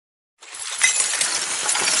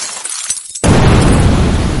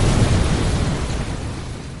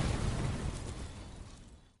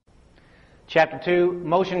Chapter 2,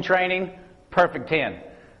 motion training, perfect 10.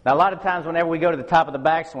 Now, a lot of times whenever we go to the top of the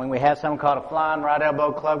backswing, we have something called a flying right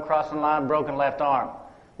elbow, club crossing line, broken left arm.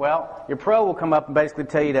 Well, your pro will come up and basically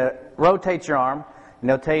tell you to rotate your arm, and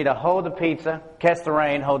they'll tell you to hold the pizza, catch the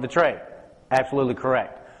rain, hold the tray. Absolutely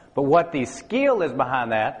correct. But what the skill is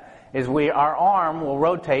behind that is our arm will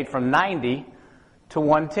rotate from 90 to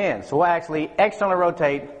 110. So we'll actually externally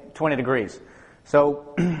rotate 20 degrees.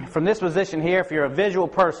 So from this position here, if you're a visual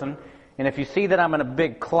person, and if you see that I'm in a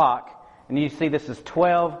big clock, and you see this is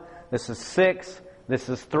 12, this is 6, this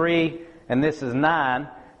is 3, and this is 9,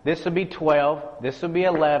 this would be 12, this would be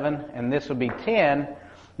 11, and this would be 10.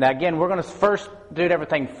 Now again, we're going to first do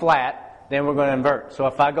everything flat, then we're going to invert. So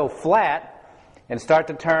if I go flat and start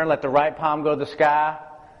to turn, let the right palm go to the sky,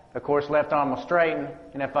 of course left arm will straighten,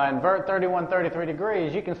 and if I invert 31, 33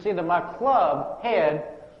 degrees, you can see that my club head,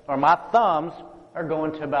 or my thumbs, are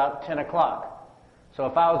going to about 10 o'clock. So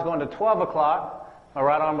if I was going to 12 o'clock, my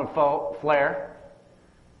right arm would flare,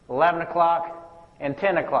 11 o'clock, and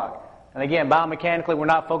 10 o'clock. And again, biomechanically, we're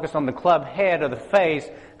not focused on the club head or the face,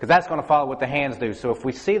 because that's going to follow what the hands do. So if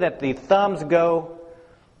we see that the thumbs go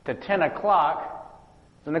to 10 o'clock,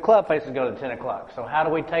 then the club faces go to 10 o'clock. So how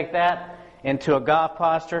do we take that into a golf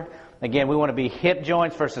posture? Again, we want to be hip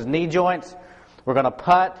joints versus knee joints. We're going to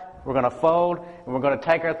putt, we're going to fold, and we're going to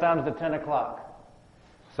take our thumbs to 10 o'clock.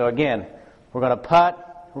 So again, we're going to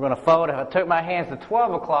putt, we're going to fold. If I took my hands to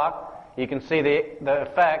 12 o'clock, you can see the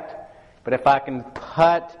effect. But if I can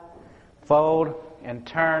putt, fold, and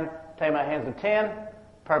turn, take my hands to 10,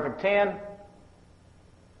 perfect 10,